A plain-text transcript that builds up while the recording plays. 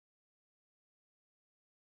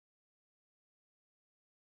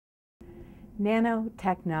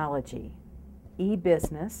Nanotechnology,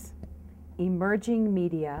 e-business, emerging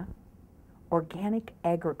media, organic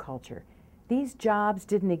agriculture. These jobs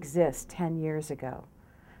didn't exist 10 years ago.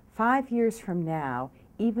 5 years from now,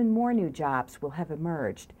 even more new jobs will have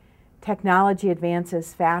emerged. Technology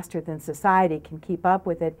advances faster than society can keep up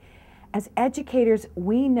with it. As educators,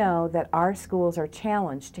 we know that our schools are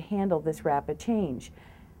challenged to handle this rapid change.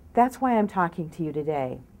 That's why I'm talking to you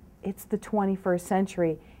today. It's the 21st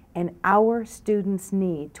century, and our students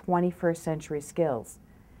need 21st century skills.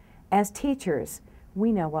 As teachers,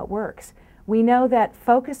 we know what works. We know that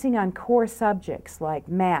focusing on core subjects like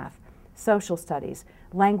math, social studies,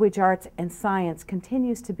 language arts, and science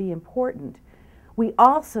continues to be important. We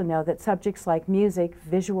also know that subjects like music,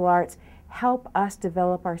 visual arts, help us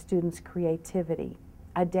develop our students' creativity,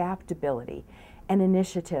 adaptability, and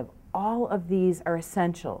initiative. All of these are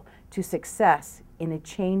essential to success in a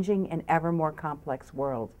changing and ever more complex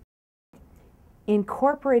world.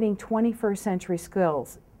 Incorporating 21st century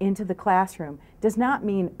skills into the classroom does not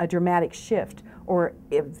mean a dramatic shift or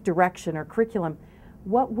direction or curriculum.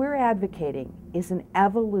 What we're advocating is an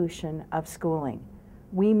evolution of schooling.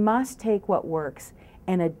 We must take what works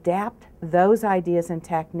and adapt those ideas and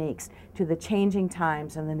techniques to the changing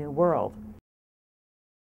times and the new world.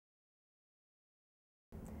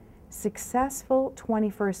 Successful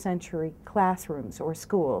 21st century classrooms or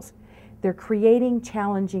schools, they're creating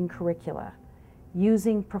challenging curricula,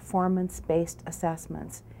 using performance-based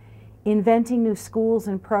assessments, inventing new schools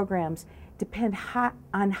and programs depend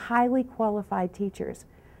on highly qualified teachers.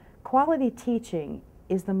 Quality teaching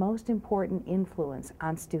is the most important influence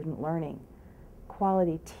on student learning.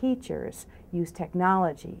 Quality teachers use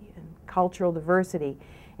technology and cultural diversity,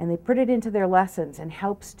 and they put it into their lessons and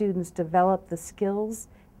help students develop the skills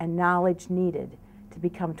and knowledge needed to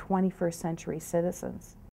become 21st century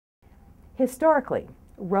citizens. Historically,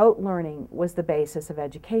 rote learning was the basis of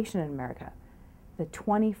education in America. The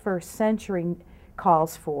 21st century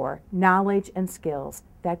calls for knowledge and skills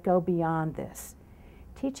that go beyond this.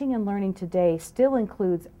 Teaching and learning today still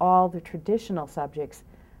includes all the traditional subjects,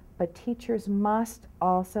 but teachers must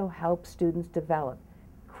also help students develop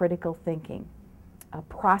critical thinking, a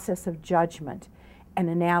process of judgment and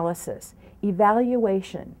analysis,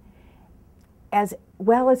 evaluation, as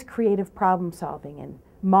well as creative problem solving and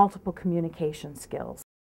multiple communication skills.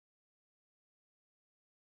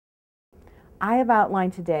 I have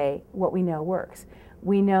outlined today what we know works.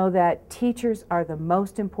 We know that teachers are the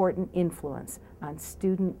most important influence on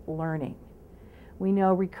student learning. We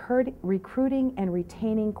know recruiting and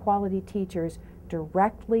retaining quality teachers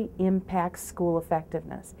directly impacts school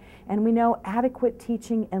effectiveness. And we know adequate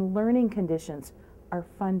teaching and learning conditions are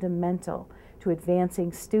fundamental to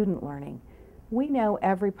advancing student learning. We know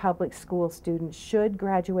every public school student should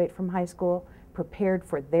graduate from high school prepared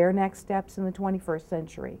for their next steps in the 21st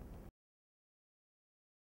century.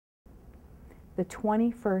 The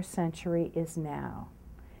 21st century is now.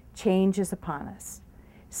 Change is upon us.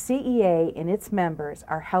 CEA and its members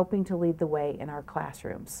are helping to lead the way in our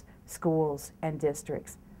classrooms, schools, and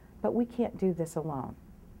districts, but we can't do this alone.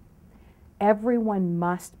 Everyone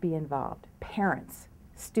must be involved: parents,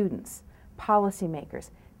 students, policymakers,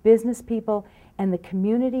 business people, and the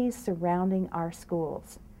communities surrounding our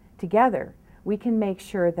schools. Together, we can make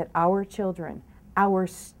sure that our children, our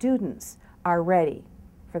students, are ready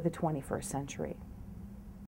for the 21st century.